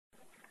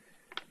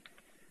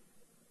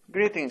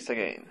Greetings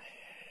again.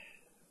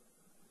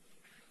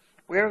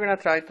 We are going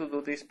to try to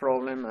do this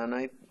problem, and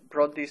I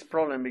brought this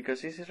problem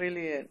because this is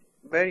really a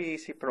very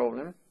easy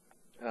problem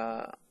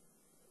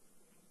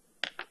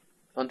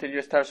until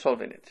you start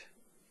solving it.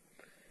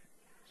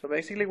 So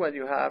basically what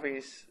you have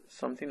is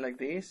something like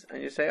this,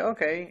 and you say,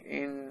 okay,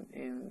 in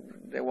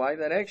the y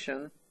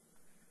direction,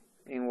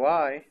 in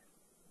y,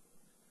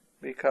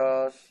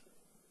 because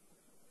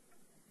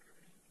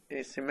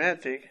it's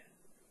symmetric,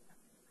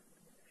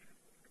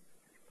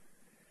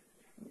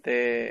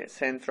 the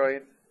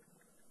centroid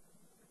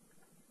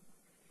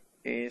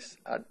is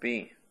at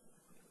B.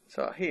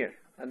 So here,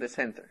 at the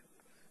center,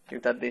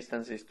 if that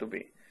distance is to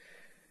B.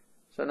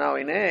 So now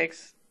in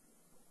X,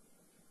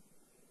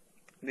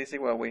 this is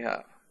what we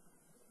have.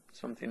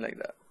 Something like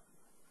that.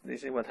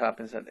 This is what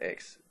happens at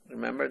X.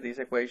 Remember, this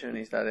equation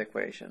is that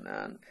equation.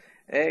 And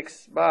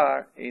X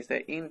bar is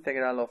the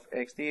integral of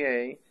x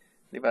dA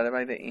divided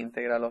by the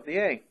integral of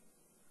dA.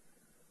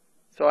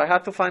 So I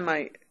have to find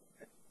my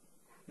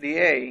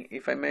dA.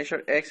 If I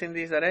measure x in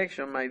this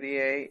direction, my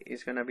dA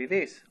is going to be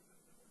this.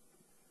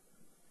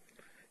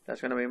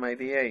 That's going to be my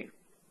dA.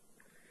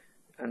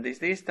 And this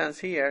distance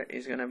here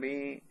is going to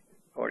be,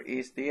 or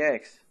is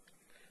dx.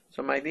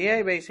 So my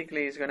dA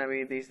basically is going to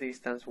be this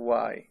distance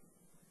y.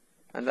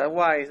 And that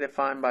y is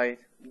defined by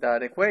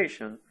that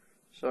equation.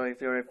 So if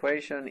your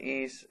equation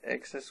is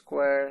x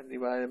squared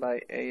divided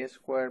by a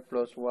squared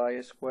plus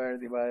y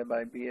squared divided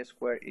by b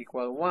squared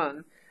equal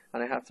 1,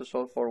 and I have to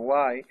solve for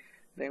y,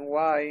 then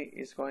y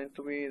is going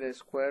to be the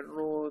square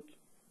root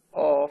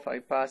of, I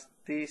pass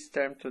this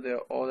term to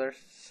the other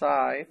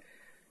side,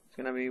 it's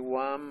going to be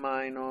 1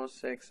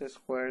 minus x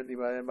squared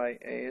divided by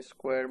a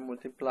squared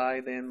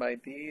multiplied then by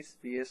this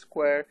b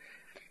squared.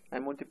 I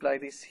multiply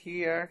this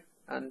here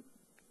and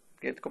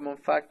get common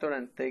factor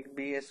and take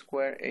b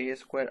squared a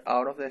squared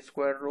out of the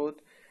square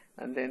root,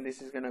 and then this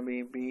is going to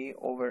be b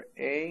over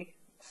a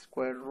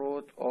square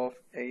root of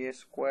a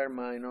squared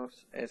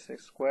minus s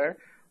squared,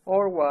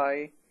 or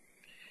y.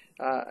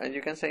 And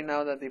you can say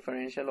now that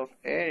differential of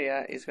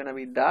area is going to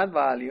be that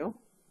value,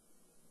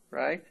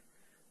 right?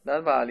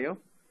 That value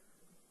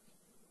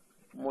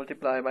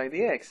multiplied by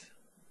dx.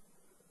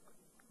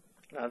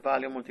 That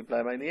value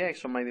multiplied by dx.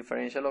 So my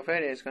differential of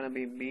area is going to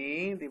be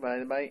b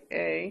divided by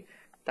a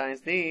times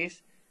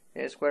this,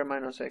 a squared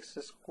minus x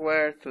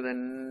squared to the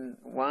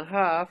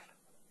 1/2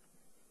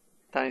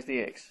 times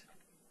dx.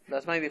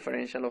 That's my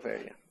differential of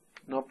area.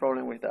 No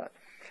problem with that.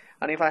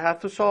 And if I have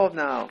to solve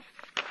now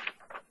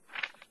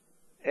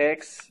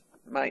x,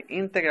 my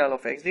integral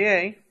of x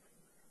dA,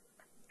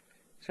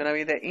 it's going to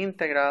be the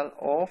integral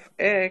of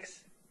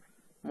x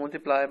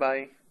multiplied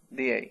by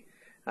dA.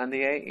 And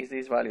dA is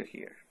this value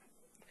here.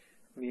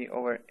 B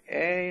over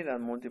a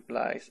that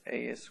multiplies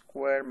a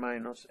squared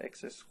minus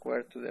x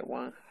squared to the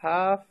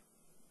 1/2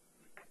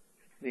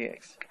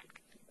 dx.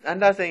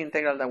 And that's the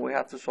integral that we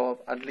have to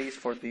solve, at least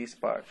for this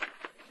part.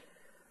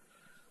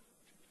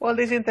 Well,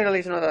 this integral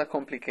is not that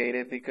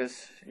complicated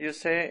because you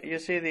see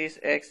this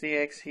x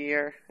dx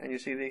here and you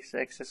see this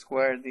x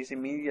squared. This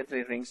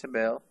immediately rings a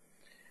bell,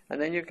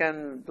 and then you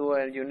can do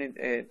a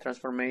unit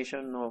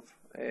transformation of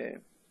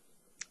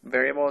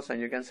variables, and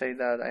you can say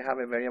that I have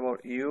a variable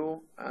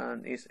u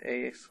and it's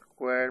a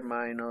squared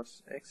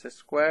minus x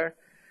squared.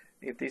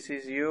 If this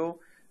is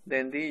u,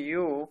 then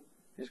du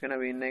is going to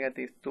be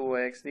negative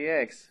 2x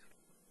dx,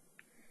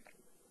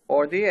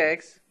 or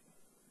dx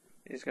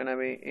is going to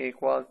be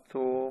equal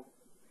to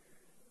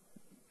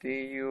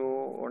du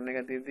or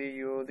negative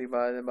du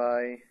divided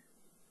by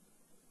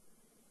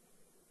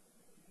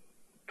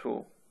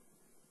 2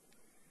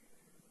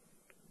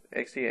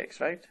 x dx,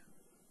 right?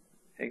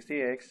 X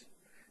dx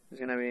is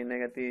going to be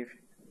negative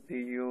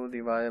du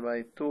divided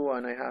by 2,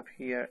 and I have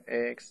here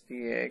x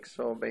dx,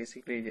 so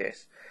basically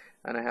yes.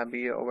 And I have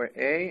b over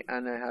a,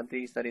 and I have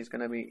this that is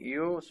going to be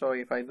u. So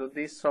if I do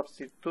this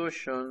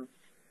substitution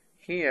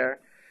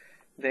here,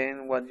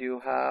 then what you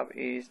have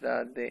is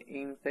that the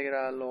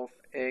integral of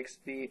x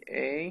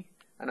dA,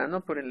 and I'm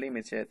not putting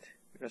limits yet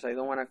because I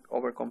don't want to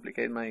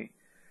overcomplicate my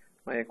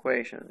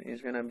equation,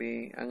 is going to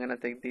be, I'm going to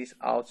take this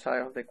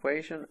outside of the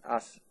equation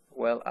as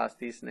well as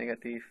this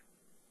negative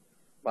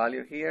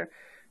value here.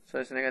 So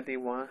it's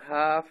negative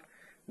 1/2.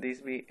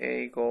 This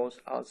BA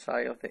goes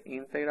outside of the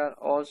integral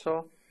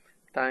also,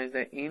 times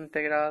the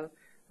integral.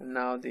 And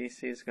now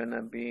this is going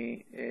to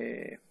be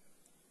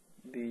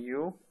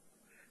du,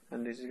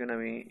 and this is going to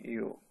be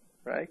u,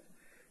 right?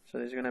 So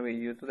this is going to be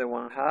u to the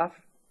 1/2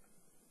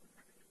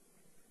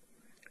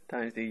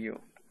 times du.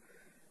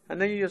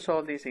 And then you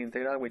solve this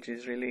integral, which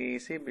is really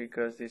easy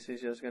because this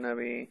is just going to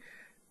be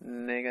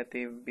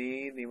negative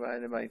b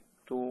divided by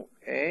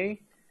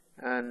 2a,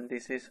 and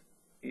this is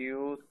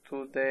u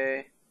to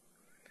the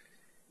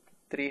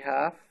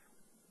 3/2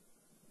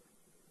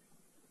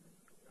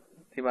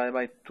 divided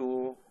by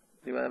 2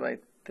 divided by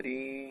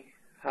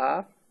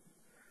 3/2.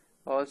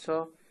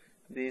 Also,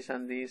 this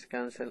and this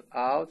cancel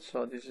out,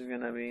 so this is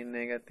going to be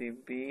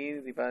negative b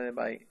divided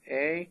by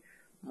a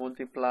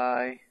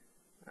multiply,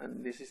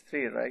 and this is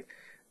 3, right,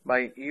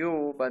 by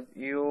u, but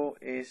u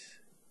is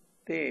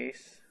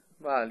this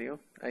value,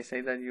 I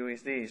say that u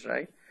is this,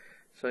 right?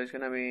 So it's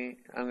going to be,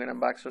 I'm going to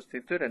back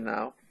substitute it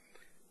now.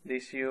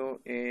 This u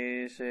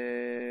is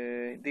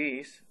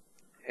this,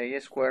 a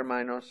squared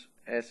minus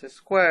s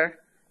squared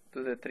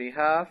to the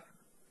 3/2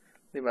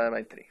 divided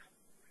by 3.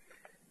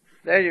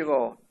 There you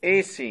go,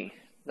 easy.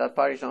 That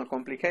part is not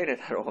complicated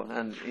at all.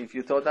 And if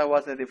you thought that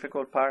was the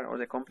difficult part or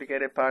the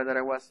complicated part that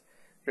I was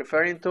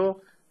referring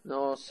to,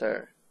 no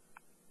sir.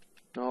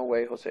 No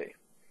way, Jose.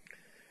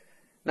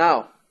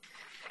 Now,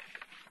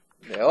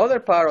 the other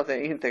part of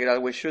the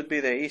integral, which should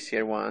be the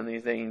easier one,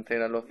 is the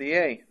integral of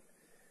dA.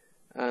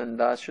 And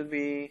that should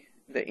be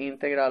the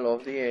integral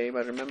of dA,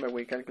 but remember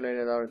we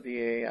calculated our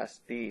dA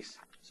as this.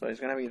 So it's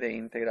going to be the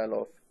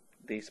integral of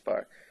this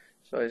part.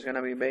 So it's going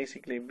to be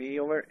basically b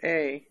over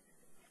a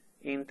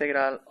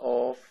integral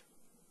of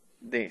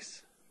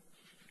this.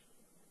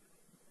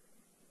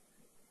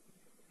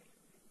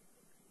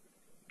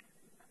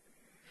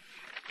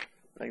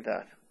 Like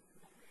that.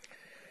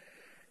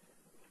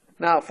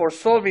 Now, for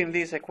solving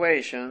this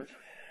equation,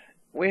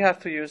 we have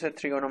to use a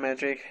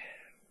trigonometric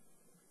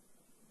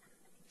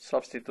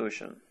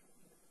substitution.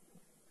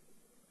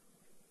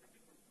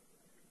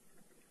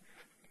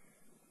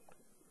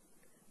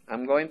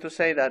 I'm going to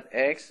say that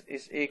x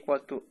is equal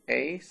to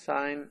a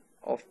sine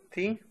of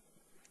t,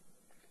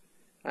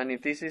 and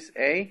if this is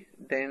a,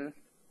 then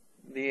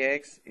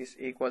dx is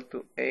equal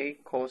to a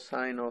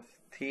cosine of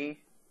t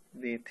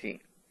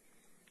dt.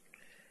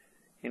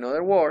 In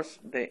other words,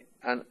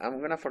 and I'm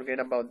going to forget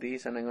about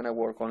this and I'm going to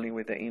work only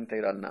with the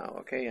integral now,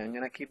 okay? I'm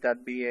going to keep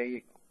that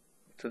BA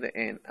to the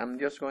end. I'm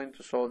just going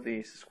to solve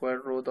this square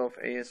root of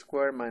a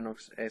squared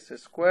minus s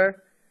squared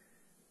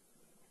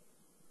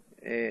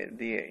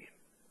dA.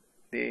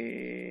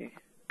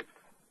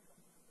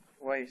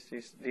 Why is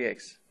this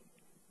dx?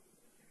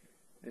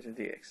 This is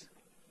dx.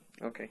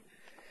 Okay.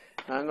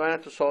 Now I'm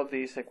going to solve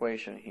this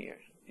equation here.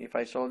 If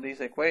I solve this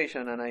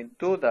equation and I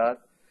do that,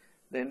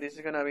 then this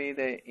is going to be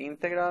the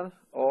integral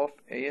of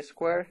a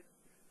squared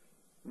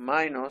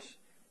minus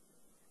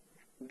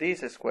this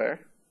square,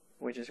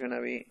 which is going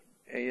to be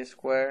a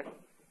squared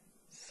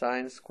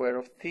sine square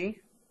of t,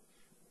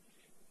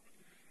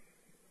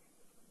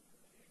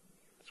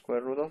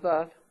 square root of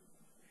that,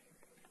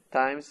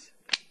 times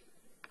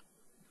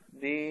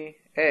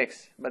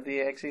dx, but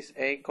dx is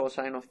a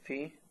cosine of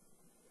t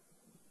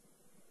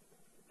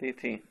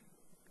dt.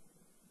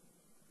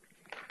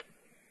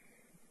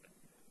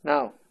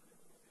 Now,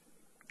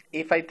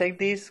 if I take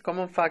this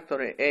common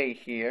factor a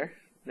here,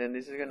 then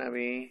this is going to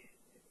be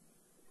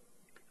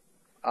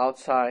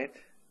outside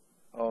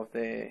of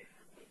the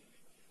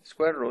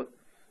square root.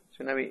 It's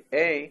going to be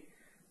a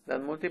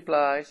that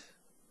multiplies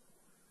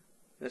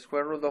the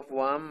square root of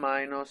 1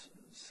 minus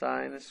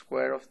sine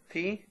square of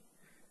t,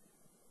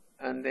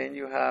 and then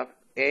you have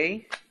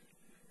a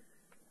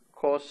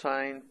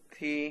cosine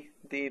t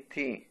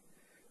dt.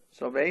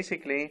 So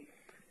basically,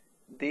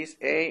 this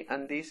a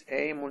and this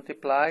a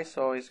multiply,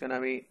 so it's going to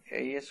be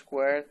a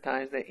squared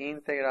times the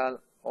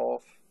integral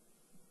of,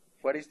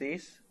 what is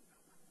this?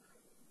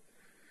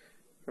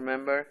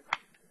 Remember,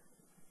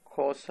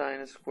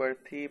 cosine squared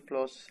t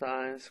plus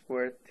sine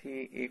squared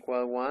t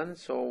equal 1,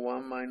 so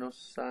 1 minus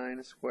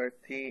sine squared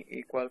t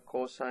equal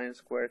cosine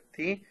squared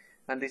t,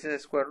 and this is a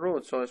square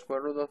root, so the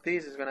square root of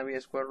this is going to be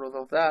a square root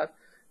of that,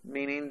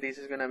 meaning this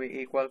is going to be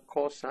equal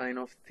cosine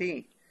of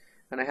t.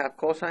 And I have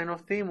cosine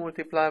of t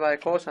multiplied by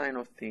cosine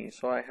of t.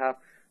 So I have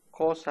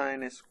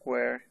cosine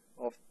square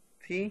of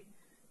t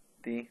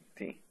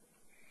dt.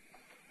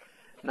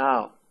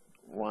 Now,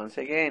 once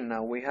again,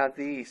 now we have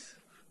this,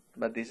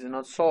 but this is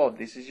not solved.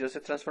 This is just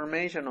a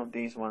transformation of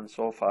this one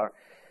so far.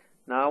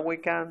 Now we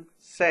can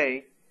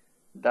say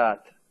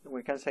that,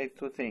 we can say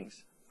two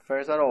things.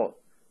 First of all,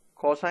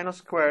 cosine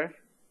square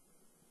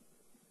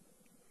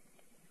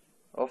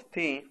of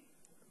t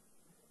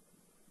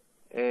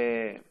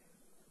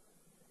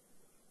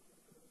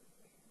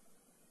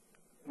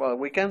well,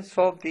 we can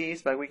solve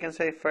this, but we can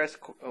say first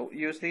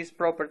use this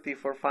property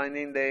for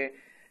finding the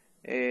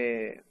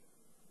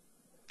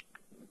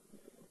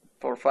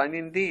for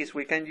finding this.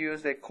 We can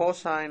use the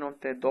cosine of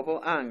the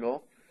double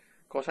angle.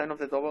 Cosine of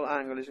the double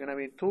angle is going to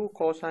be 2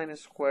 cosine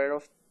square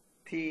of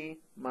t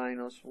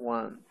minus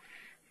 1.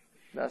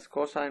 That's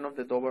cosine of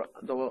the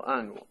double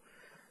angle.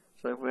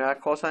 So if we have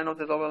cosine of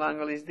the double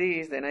angle is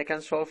this, then I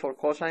can solve for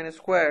cosine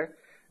square,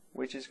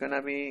 which is going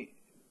to be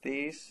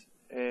this.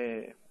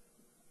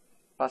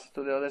 Pass it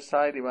to the other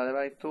side, divided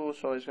by 2,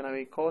 so it's going to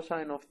be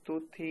cosine of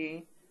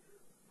 2t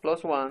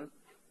plus 1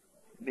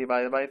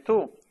 divided by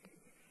 2.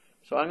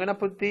 So I'm going to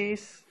put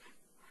this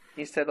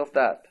instead of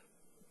that.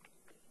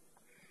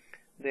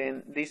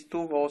 Then this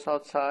 2 goes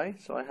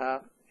outside, so I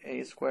have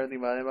a squared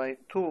divided by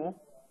 2,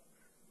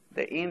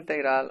 the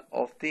integral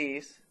of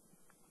this,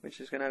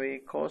 which is going to be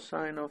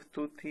cosine of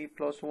 2t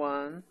plus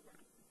 1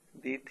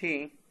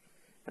 dt,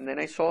 and then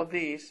I solve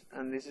this,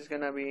 and this is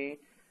going to be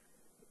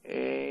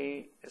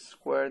a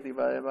squared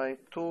divided by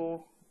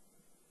 2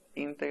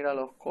 integral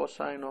of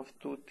cosine of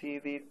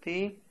 2t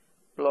dt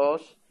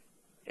plus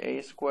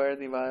a squared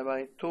divided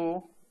by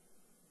 2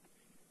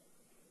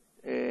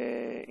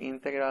 integral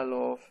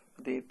integral of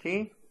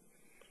dt.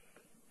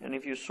 And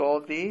if you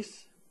solve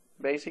this,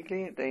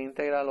 basically the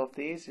integral of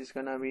this is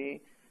going to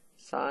be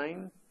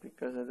sine,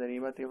 because the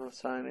derivative of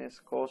sine is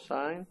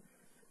cosine,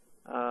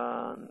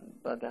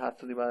 but they have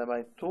to divide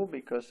by 2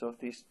 because of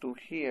these 2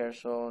 here.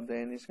 So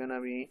then it's going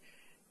to be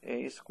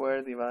a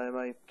squared divided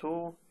by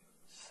 2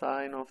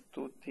 sine of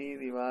 2t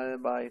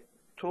divided by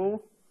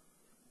 2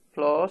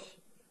 plus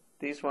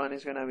this one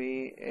is going to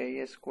be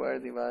a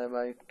squared divided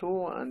by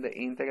 2, and the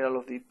integral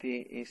of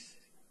dt is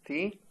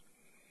t.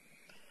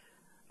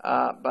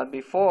 But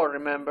before,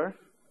 remember,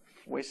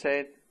 we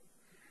said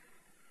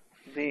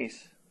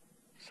this.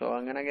 So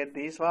I'm going to get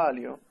this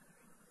value,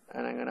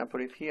 and I'm going to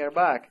put it here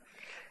back.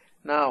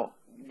 Now,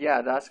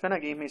 yeah, that's going to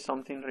give me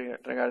something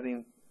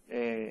regarding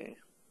the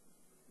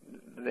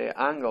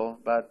angle,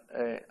 but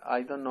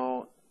I don't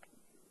know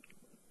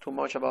too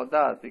much about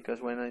that,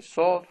 because when I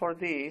solve for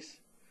this,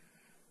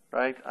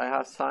 right, I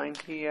have sine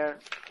here.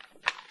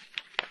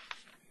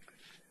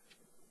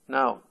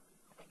 Now,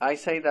 I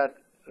say that,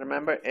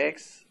 remember,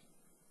 x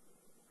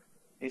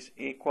is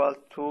equal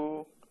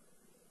to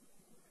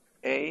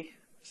a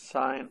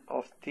sine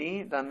of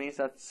t. That means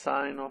that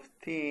sine of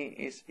t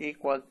is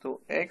equal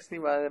to x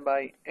divided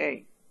by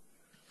a.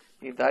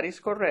 If that is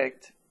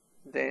correct,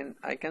 then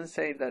I can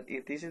say that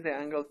if this is the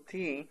angle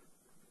t,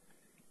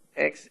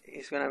 x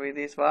is going to be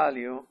this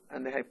value,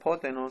 and the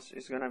hypotenuse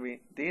is going to be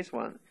this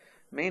one.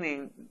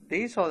 Meaning,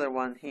 this other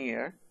one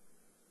here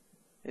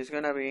is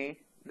going to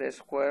be the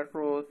square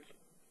root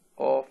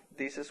of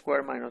this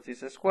square minus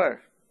this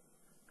square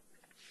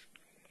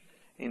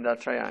in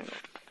that triangle.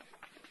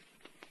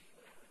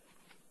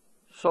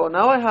 So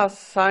now I have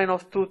sine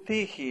of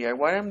 2t here.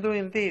 Why I'm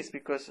doing this?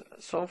 Because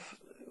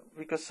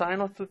sine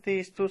of 2t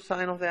is 2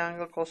 sine of the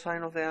angle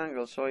cosine of the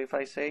angle. So if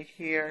I say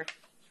here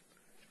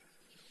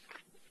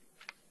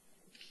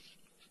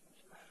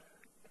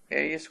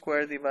a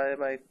squared divided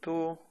by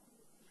 2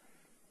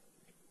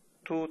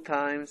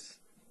 times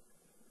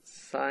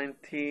sine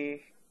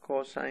t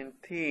cosine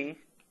t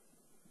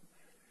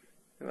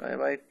divided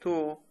by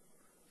 2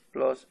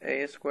 plus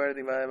a squared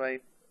divided by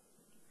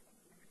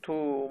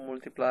 2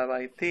 multiplied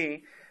by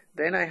t,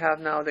 then I have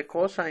now the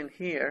cosine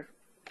here.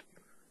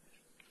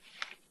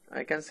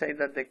 I can say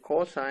that the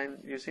cosine,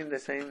 using the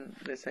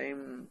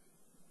same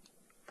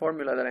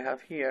formula that I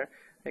have here,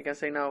 I can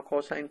say now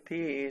cosine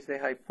t is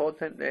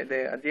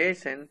the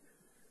adjacent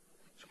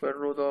square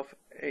root of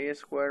a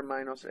squared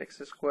minus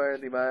x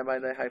squared divided by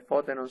the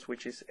hypotenuse,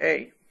 which is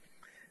a.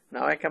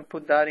 Now I can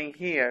put that in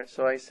here,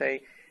 so I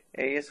say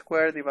a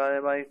squared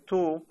divided by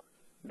 2,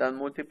 that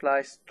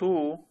multiplies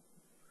 2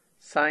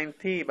 sine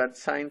t, but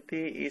sine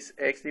t is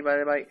x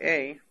divided by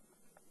a,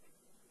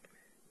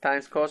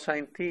 times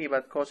cosine t,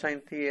 but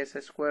cosine t is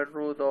a square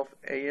root of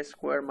a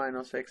squared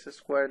minus x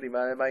squared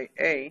divided by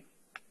a.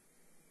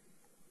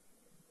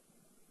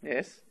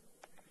 Yes,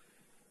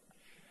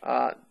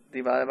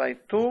 divided by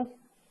 2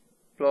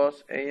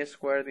 plus a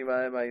squared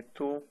divided by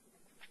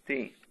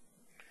 2t.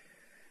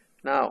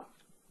 Now,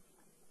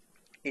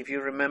 if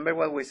you remember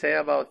what we say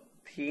about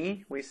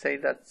t, we say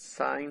that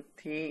sine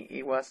t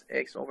it was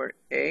x over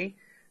a.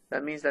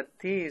 That means that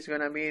t is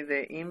going to be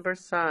the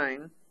inverse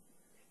sine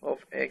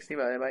of x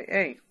divided by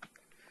a.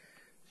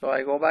 So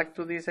I go back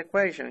to this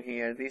equation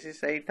here. This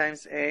is a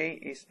times a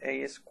is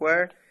a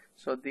squared.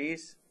 So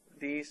this,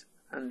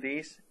 and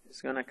this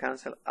is going to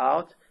cancel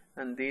out,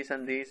 and this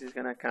is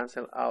going to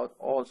cancel out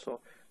also.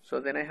 So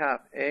then I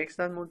have x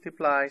that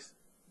multiplies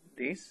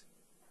this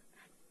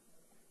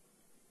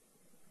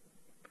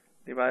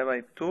divided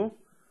by 2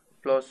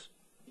 plus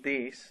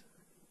this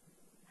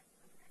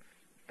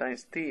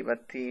times t,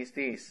 but t is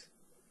this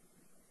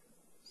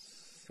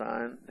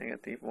sine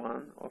negative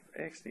 1 of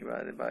x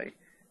divided by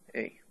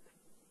a.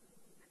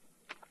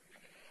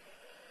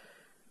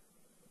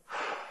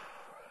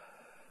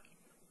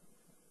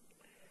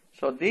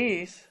 So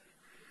this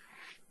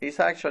is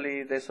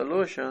actually the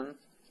solution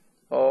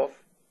of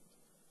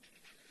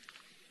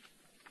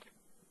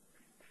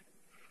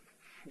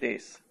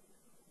this.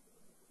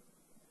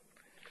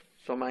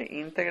 So my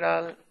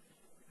integral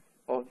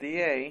of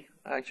dA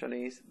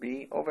actually is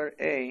b over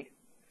a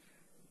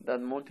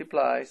that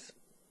multiplies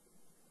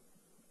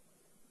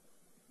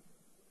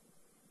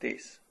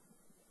this.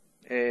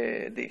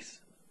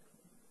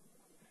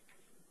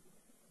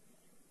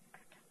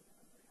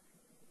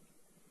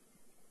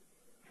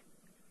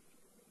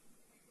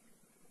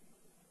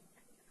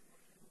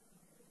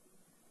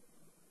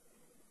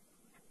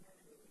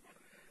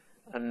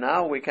 And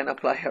now we can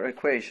apply our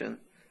equation,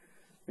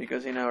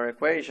 because in our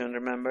equation,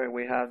 remember,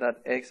 we have that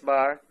x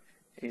bar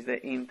is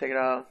the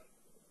integral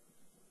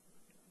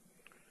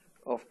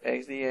of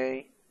x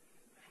dA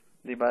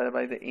divided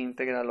by the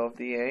integral of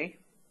dA.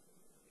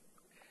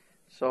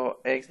 So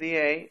x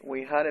dA,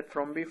 we had it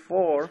from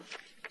before.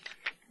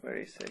 Where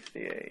is x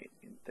dA?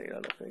 Integral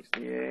of x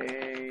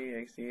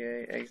dA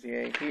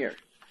here.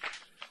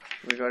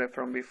 We got it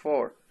from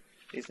before.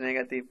 It's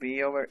negative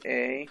b over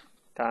a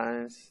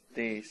times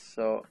this.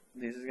 So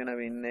this is going to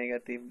be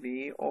negative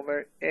b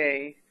over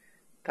a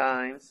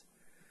times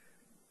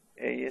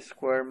a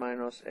squared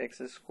minus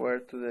x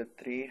squared to the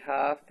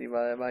 3/2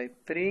 divided by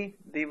 3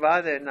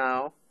 divided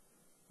now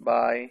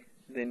by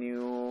the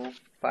new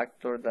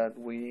factor that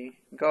we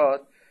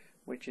got,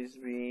 which is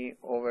b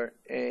over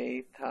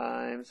a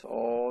times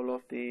all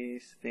of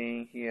this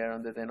thing here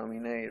on the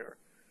denominator,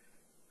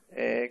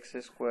 x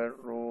squared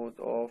root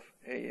of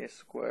a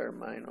squared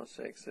minus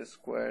x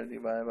squared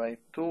divided by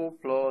 2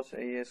 plus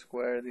a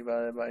squared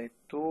divided by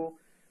 2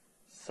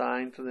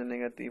 sine to the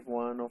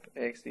 -1 of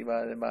x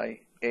divided by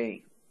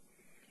a.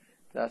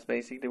 That's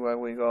basically what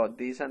we got.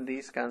 This and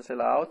this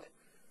cancel out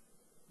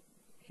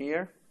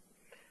here.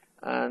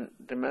 And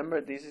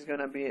remember, this is going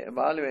to be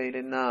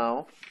evaluated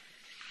now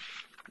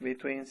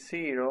between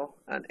 0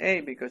 and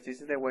a, because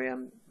this is the way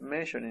I'm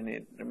measuring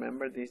it.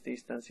 Remember, this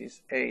distance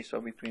is a,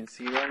 so between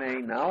 0 and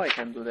a, now I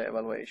can do the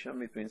evaluation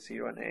between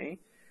 0 and a,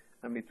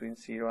 and between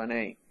 0 and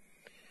a.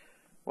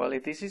 Well,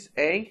 if this is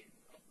a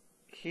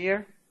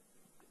here,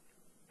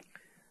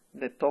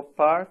 the top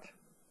part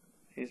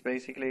is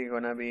basically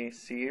going to be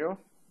 0,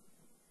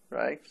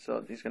 right?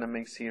 So this is going to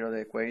make 0 the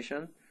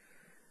equation.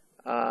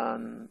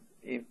 And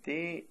if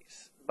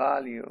this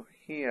value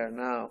here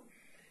now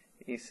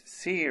is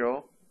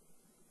 0,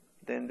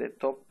 then the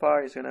top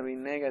part is going to be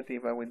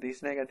negative, and with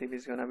this negative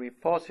is going to be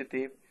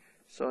positive.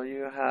 So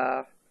you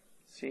have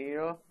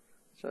 0.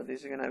 So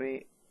this is going to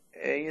be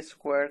a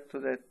squared to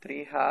the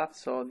 3/2.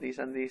 So this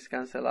and this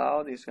cancel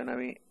out. It's going to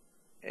be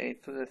a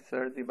to the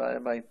 3rd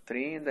divided by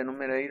 3 in the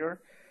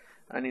numerator,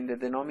 and in the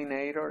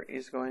denominator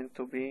is going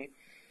to be,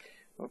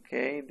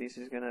 okay, this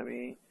is going to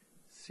be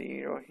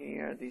 0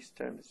 here, this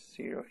term is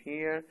 0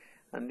 here,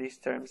 and this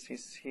term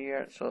is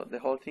here. So the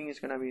whole thing is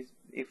going to be,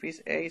 if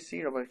it's a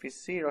 0, but if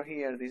it's 0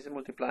 here, this is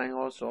multiplying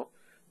also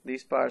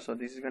this part, so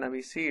this is going to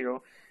be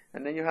 0.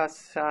 And then you have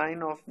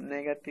sine of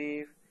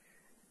negative,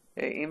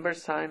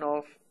 inverse sine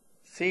of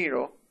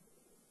 0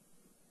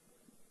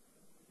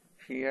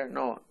 here.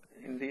 No,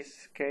 in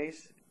this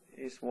case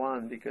is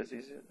 1, because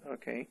this is,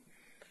 okay,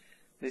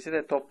 this is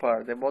the top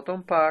part. The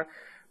bottom part,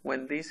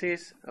 when this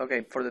is,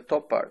 okay, for the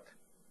top part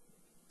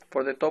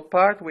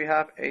we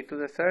have a to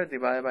the 3rd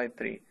divided by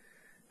 3.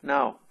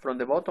 Now from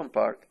the bottom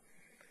part,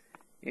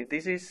 if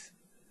this is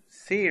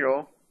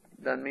 0,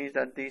 that means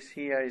that this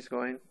here is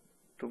going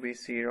to be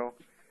 0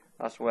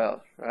 as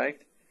well,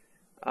 right?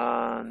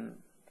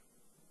 And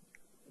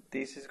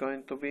this is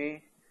going to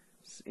be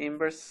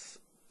inverse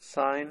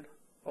sine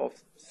of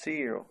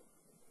 0,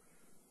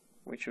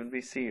 which would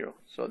be 0.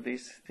 So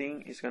this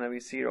thing is going to be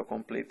 0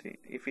 completely.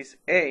 If it's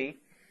a,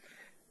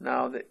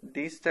 now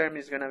this term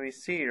is going to be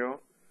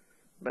 0,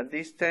 but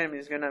this term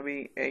is going to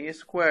be a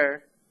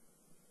squared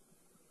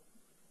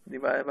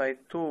divided by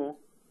 2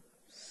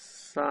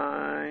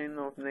 sine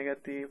of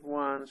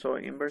 -1, so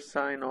inverse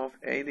sine of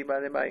a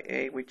divided by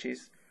a, which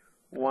is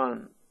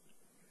 1.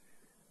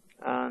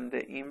 And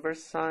the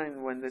inverse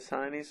sine, when the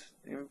sine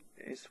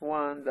is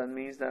 1, that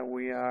means that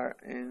we are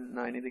in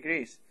 90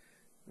 degrees,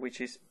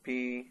 which is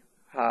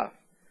p/2.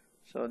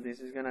 So this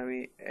is going to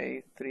be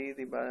a3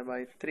 divided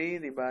by 3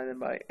 divided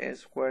by a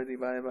squared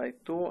divided by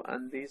 2,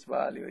 and this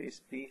value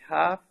is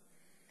p/2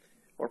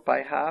 or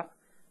pi/2.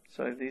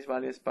 So if this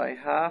value is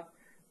pi/2,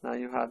 now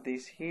you have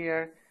this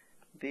here,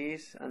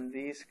 this and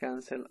this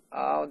cancel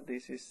out.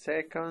 This is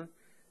second,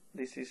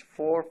 this is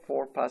 4,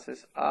 4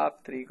 passes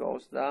up, 3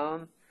 goes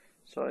down,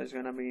 so it's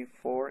going to be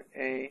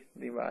 4a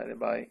divided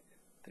by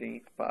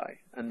 3 pi,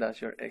 and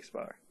that's your x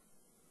bar.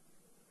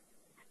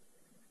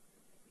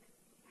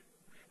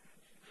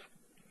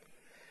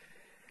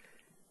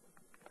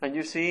 And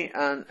you see,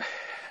 and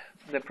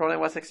the problem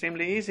was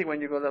extremely easy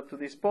when you got up to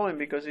this point,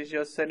 because it's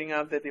just setting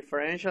up the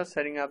differential,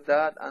 setting up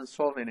that, and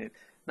solving it.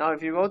 Now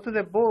if you go to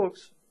the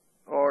books,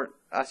 or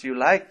as you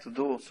like to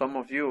do, some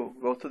of you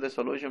go to the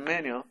solution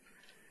manual,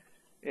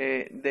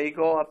 they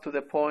go up to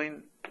the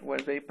point where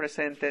they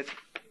presented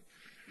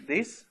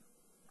this,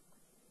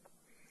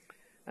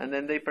 and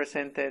then they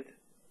presented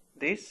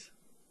this,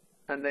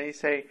 and they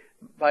say,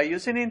 by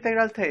using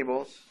integral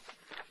tables,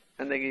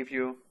 and they give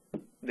you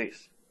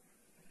this.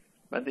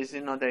 But this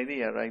is not the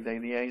idea, right? The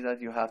idea is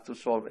that you have to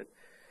solve it.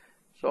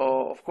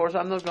 So, of course,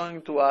 I'm not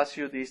going to ask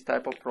you these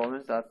type of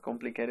problems that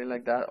complicated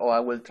like that, or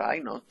I will try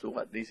not to,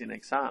 at least in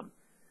exam.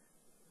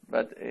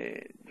 But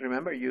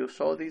remember, you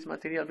saw this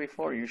material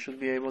before. You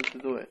should be able to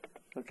do it.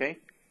 Okay?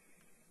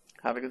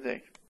 Have a good day.